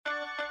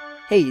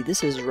Hey,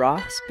 this is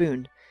Raw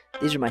Spoon.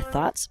 These are my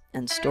thoughts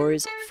and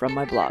stories from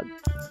my blog.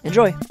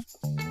 Enjoy!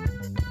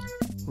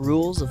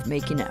 Rules of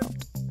making out.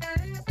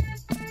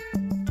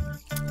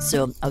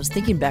 So, I was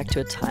thinking back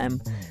to a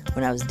time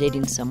when I was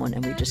dating someone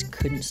and we just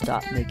couldn't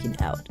stop making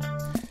out.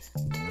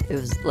 It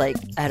was like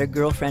I had a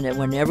girlfriend, and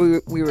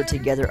whenever we were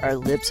together, our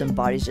lips and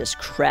bodies just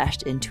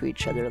crashed into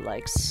each other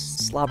like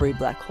slobbery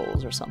black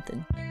holes or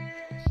something.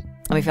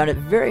 And we found it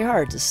very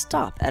hard to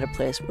stop at a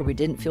place where we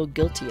didn't feel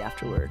guilty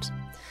afterwards.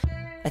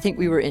 I think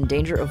we were in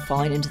danger of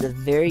falling into the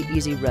very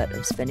easy rut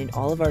of spending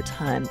all of our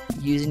time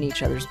using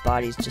each other's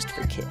bodies just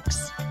for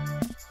kicks.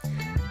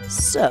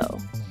 So,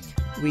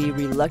 we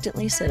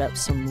reluctantly set up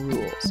some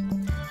rules.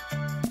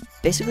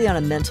 Basically, on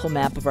a mental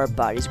map of our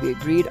bodies, we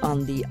agreed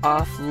on the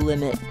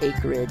off-limit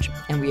acreage,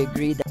 and we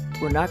agreed that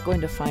we're not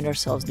going to find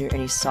ourselves near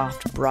any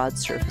soft, broad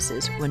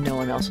surfaces when no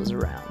one else was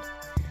around.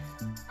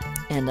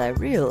 And I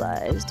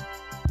realized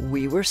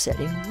we were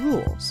setting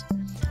rules,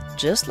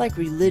 just like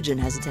religion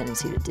has a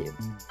tendency to do,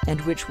 and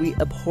which we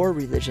abhor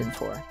religion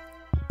for.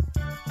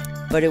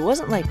 But it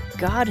wasn't like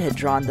God had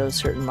drawn those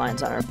certain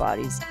lines on our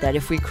bodies, that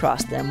if we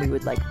crossed them, we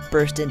would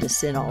burst into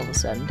sin all of a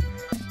sudden.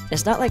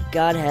 It's not like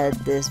God had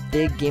this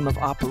big game of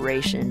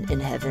operation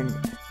in heaven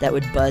that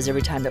would buzz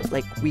every time that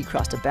we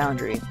crossed a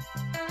boundary.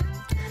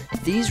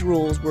 These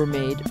rules were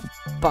made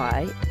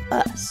by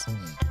us,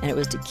 and it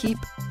was to keep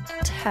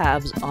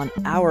tabs on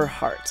our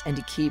hearts and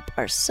to keep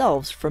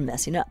ourselves from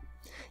messing up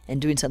and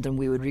doing something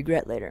we would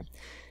regret later.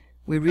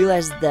 We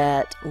realized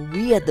that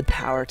we had the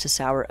power to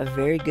sour a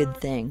very good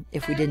thing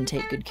if we didn't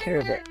take good care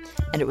of it,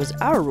 and it was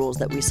our rules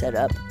that we set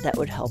up that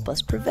would help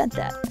us prevent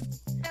that.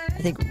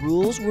 I think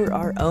rules were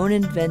our own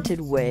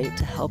invented way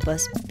to help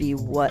us be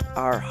what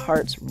our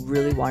hearts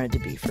really wanted to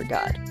be for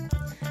God.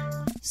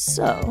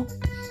 So,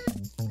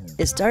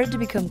 it started to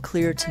become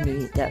clear to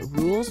me that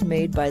rules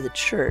made by the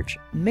church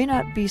may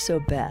not be so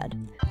bad.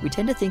 We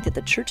tend to think that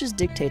the church's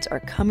dictates are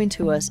coming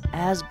to us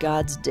as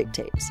God's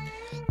dictates,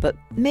 but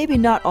maybe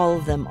not all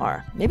of them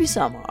are. Maybe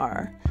some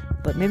are,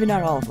 but maybe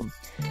not all of them.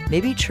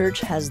 Maybe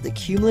church has the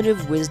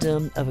cumulative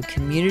wisdom of a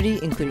community,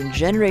 including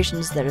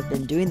generations that have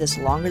been doing this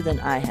longer than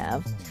I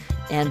have,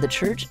 and the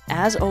church,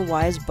 as a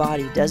wise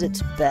body, does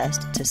its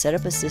best to set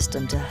up a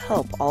system to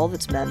help all of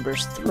its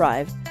members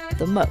thrive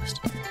the most.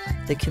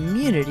 The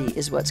community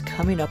is what's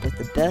coming up with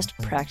the best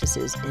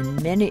practices in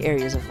many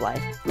areas of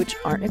life which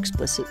aren't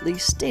explicitly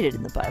stated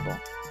in the Bible.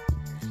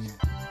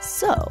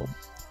 So,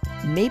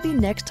 maybe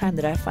next time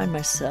that I find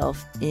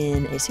myself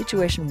in a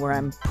situation where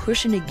I'm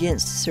pushing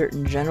against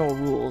certain general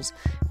rules,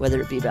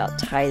 whether it be about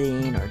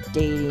tithing or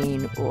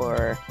dating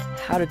or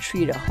how to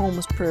treat a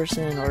homeless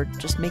person or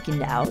just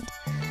making out,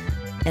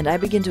 and I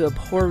begin to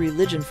abhor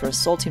religion for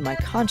assaulting my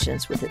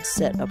conscience with its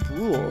set up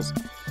rules,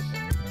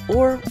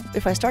 or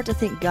if I start to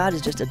think God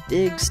is just a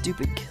big,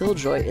 stupid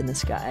killjoy in the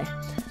sky,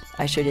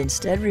 I should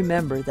instead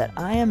remember that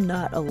I am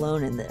not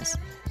alone in this.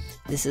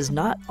 This is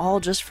not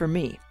all just for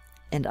me,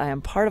 and I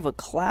am part of a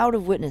cloud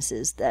of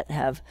witnesses that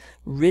have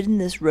ridden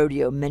this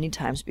rodeo many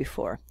times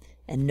before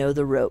and know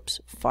the ropes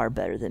far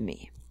better than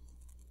me.